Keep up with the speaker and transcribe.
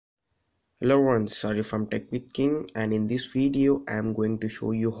Hello everyone, this is Arif from Tech with King, and in this video I am going to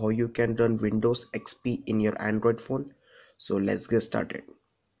show you how you can run Windows XP in your Android phone. So let's get started.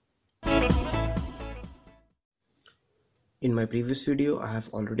 In my previous video I have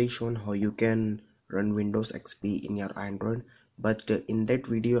already shown how you can run Windows XP in your Android, but in that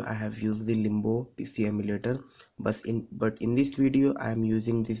video I have used the Limbo PC emulator, but in this video I am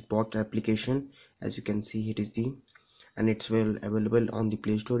using this Bochs application. As you can see, and it's well available on the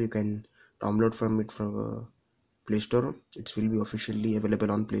Play Store. You can download from it from Play Store. It will be officially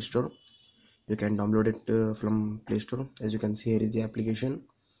available on Play Store. You can download it from Play Store. As you can see, here is the application.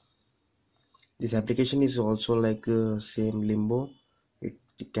 This application is also like same Limbo. It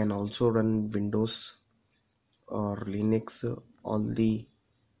can also run Windows or Linux, all the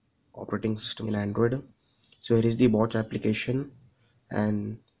operating system in Android. So here is the Bochs application,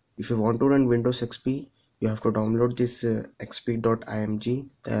 and if you want to run Windows XP, you have to download this xp.img.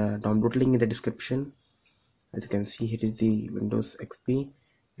 The download link in the description. As you can see, here is the Windows XP.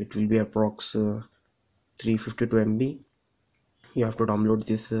 It will be approx 352 MB. You have to download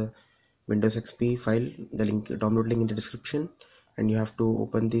this Windows XP file, the download link in the description, and you have to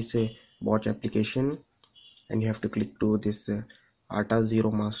open this Bochs application, and you have to click to this ATA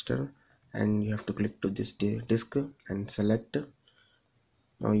 0 master, and you have to click to this disk and select.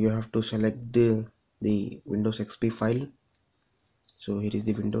 Now you have to select the Windows XP file. So here is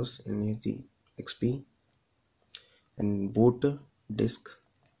the Windows and here is the XP, and boot disk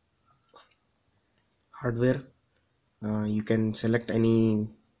hardware. You can select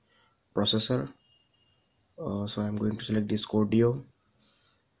any processor. So I'm going to select this Cordio.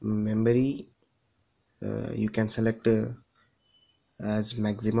 Memory, you can select as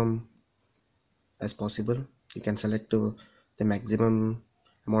maximum as possible. You can select the maximum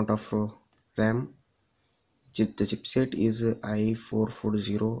amount of RAM. The chipset is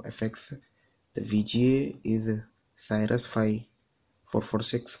i440FX. The VGA is Cyrus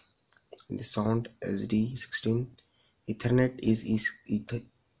 5446, and the sound SD16. Ethernet is East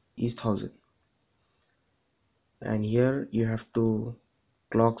 1000, and here you have to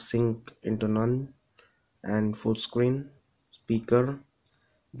clock sync into none and full screen. Speaker,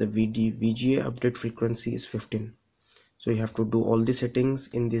 the VGA update frequency is 15. So you have to do all the settings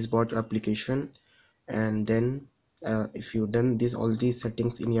in this Bochs application, and then if you've done all these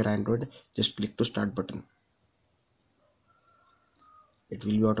settings in your Android, just click to start button. It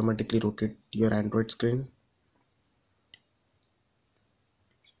will be automatically rotate your Android screen.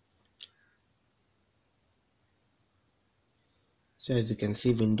 So as you can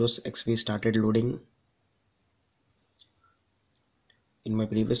see, Windows XP started loading. In my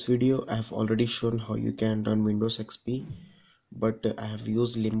previous video I have already shown how you can run Windows XP, but I have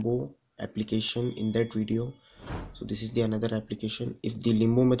used Limbo application in that video. So this is the another application. If the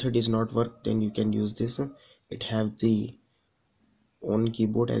Limbo method is not work, then you can use this. It have the on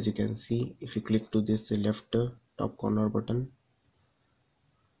keyboard. As you can see, if you click to this left top corner button,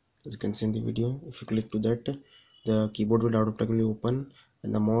 as you can see in the video, if you click to that, the keyboard will automatically open,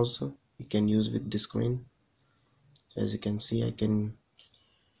 and the mouse you can use with the screen. So as you can see,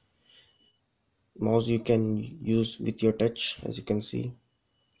 mouse you can use with your touch. As you can see,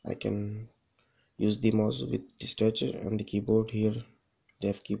 I can use the mouse with this touch, and the keyboard here, the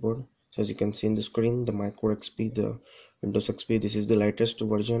F keyboard. So as you can see in the screen, the Micro XP, the Windows XP, this is the latest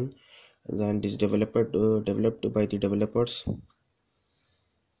version, and this developed by the developers.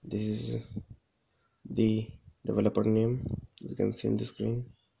 This is the developer name, as you can see in the screen.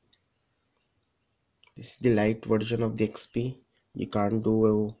 This is the light version of the XP. You can't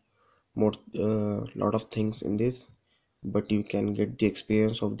do more lot of things in this, but you can get the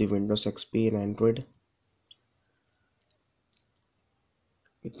experience of the Windows XP in Android.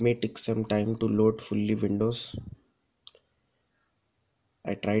 It may take some time to load fully Windows.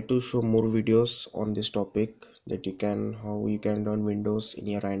 I try to show more videos on this topic, that how you can run Windows in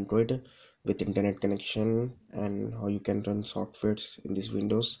your Android with internet connection, and how you can run softwares in this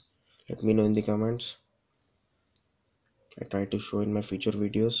Windows. Let me know in the comments. I try to show in my future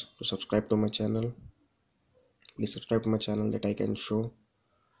videos. To subscribe to my channel, please subscribe to my channel, that I can show.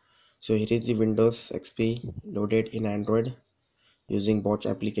 So here is the Windows XP loaded in Android using Bochs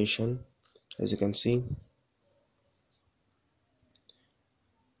application. As you can see,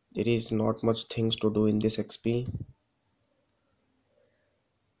 there is not much things to do in this XP.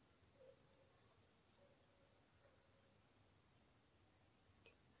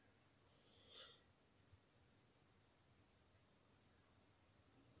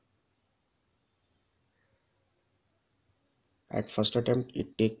 At first attempt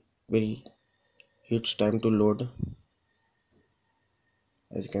it take very huge time to load.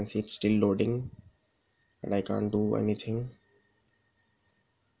 As you can see, it's still loading and I can't do anything.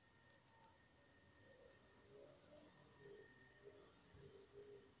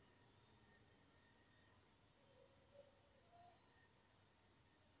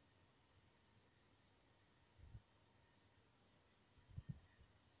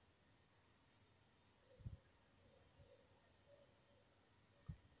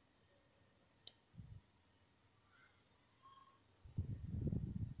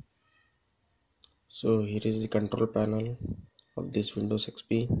 So here is the control panel of this Windows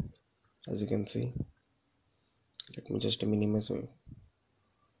XP. As you can see, let me just minimize it,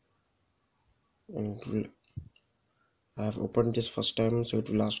 and it will, I have opened this first time, so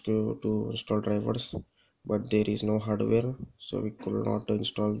it will ask you to install drivers, but there is no hardware, so they could not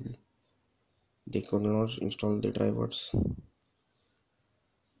install the drivers.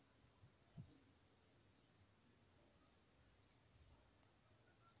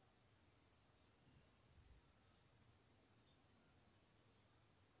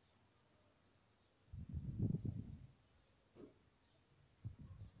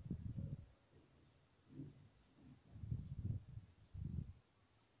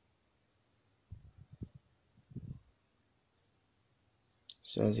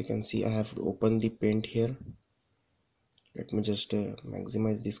 So as you can see, I have opened the paint here. Let me just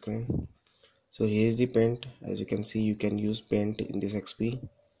maximize the screen. So here is the paint. As you can see, you can use paint in this XP.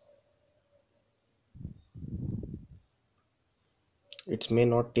 It may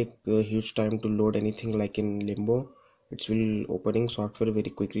not take a huge time to load anything like in Limbo. It will opening software very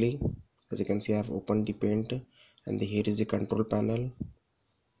quickly. As you can see, I have opened the paint, and here is the control panel,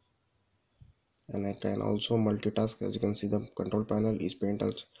 and I can also multitask. As you can see, the control panel is paint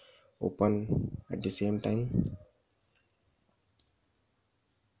also open at the same time.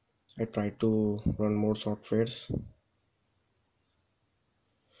 I try to run more softwares.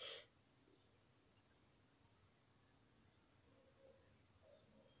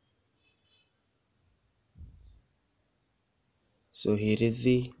 So here is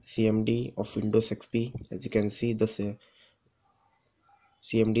the CMD of Windows XP. As you can see, the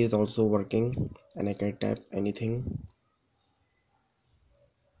CMD is also working, and I can tap anything.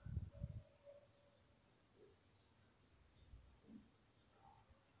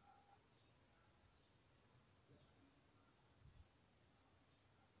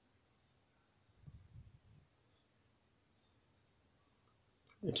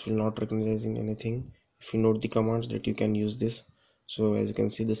 It will not recognizing anything. If you note the commands that you can use this. So as you can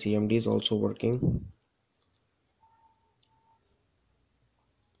see, the CMD is also working.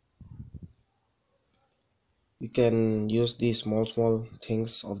 You can use the small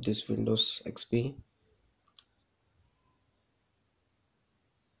things of this Windows XP.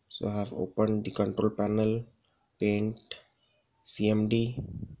 So I have opened the control panel, paint, CMD.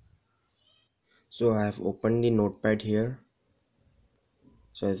 So I have opened the notepad here.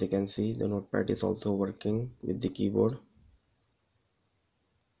 So as you can see, the notepad is also working with the keyboard.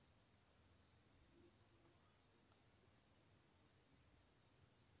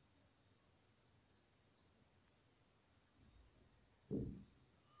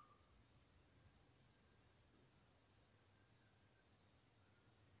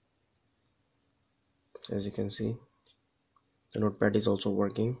 As you can see, the notepad is also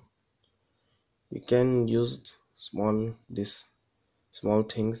working. You can use these small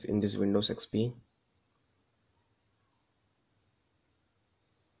things in this Windows XP.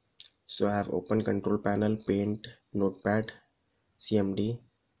 So I have opened control panel, paint, notepad, CMD.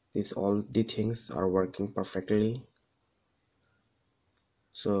 These all the things are working perfectly.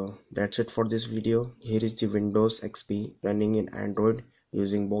 So that's it for this video. Here is the Windows XP running in Android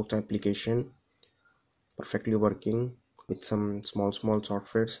using Bochs application, perfectly working with some small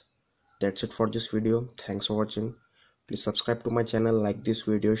softwares. That's it for this video. Thanks for watching. Please subscribe to my channel, like this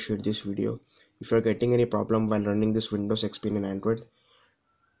video, share this video. If you're getting any problem while running this Windows XP in Android,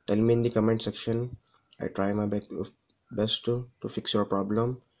 tell me in the comment section. I try my best to fix your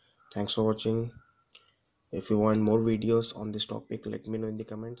problem. Thanks for watching. If you want more videos on this topic, let me know in the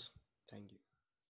comments. Thank you.